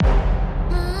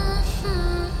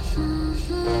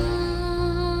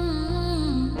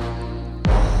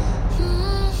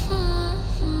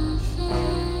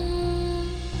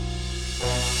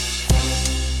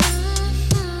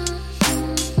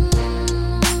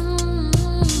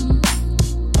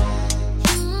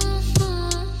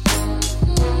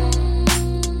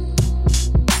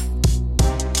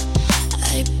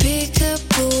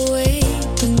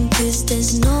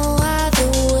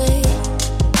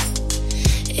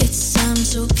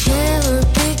so kill or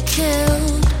be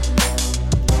killed.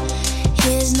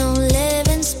 Here's no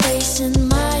living space in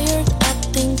my earth. I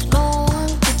think no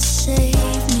one could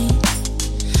save me.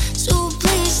 So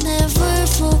please never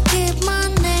forget my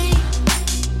name.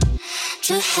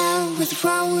 To hell with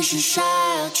roses,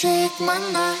 I'll take my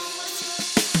knife.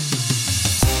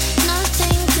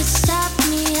 Nothing could stop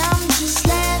me, I'm just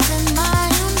living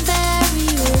my own very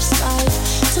worst life.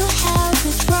 To hell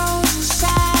with roses,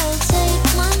 I'll take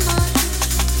my knife.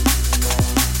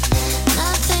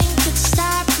 Nothing could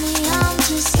stop me, I'm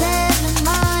just living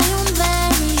my own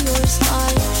very worst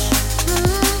life.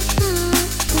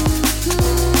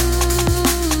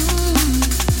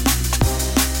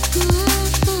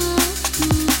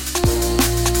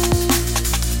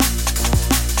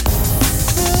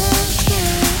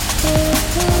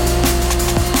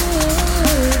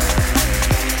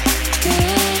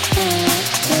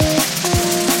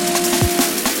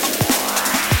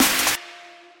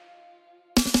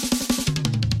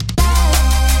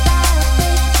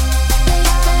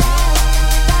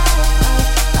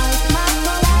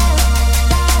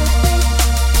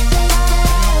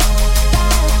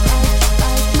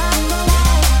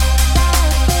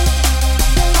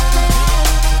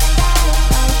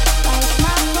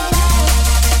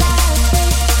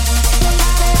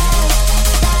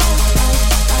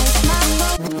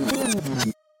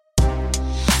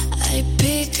 I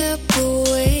pick up a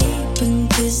weapon,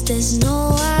 'cause there's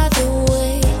no other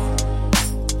way.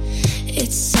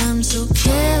 It's time to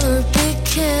kill or be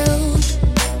killed.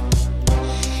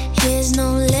 Here's no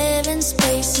living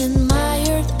space in my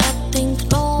earth. I think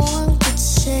no one could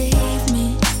save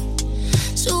me.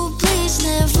 So please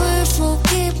never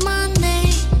forget my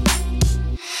name.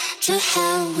 To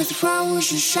hell with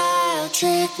roses, I'll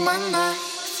take my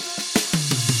knife.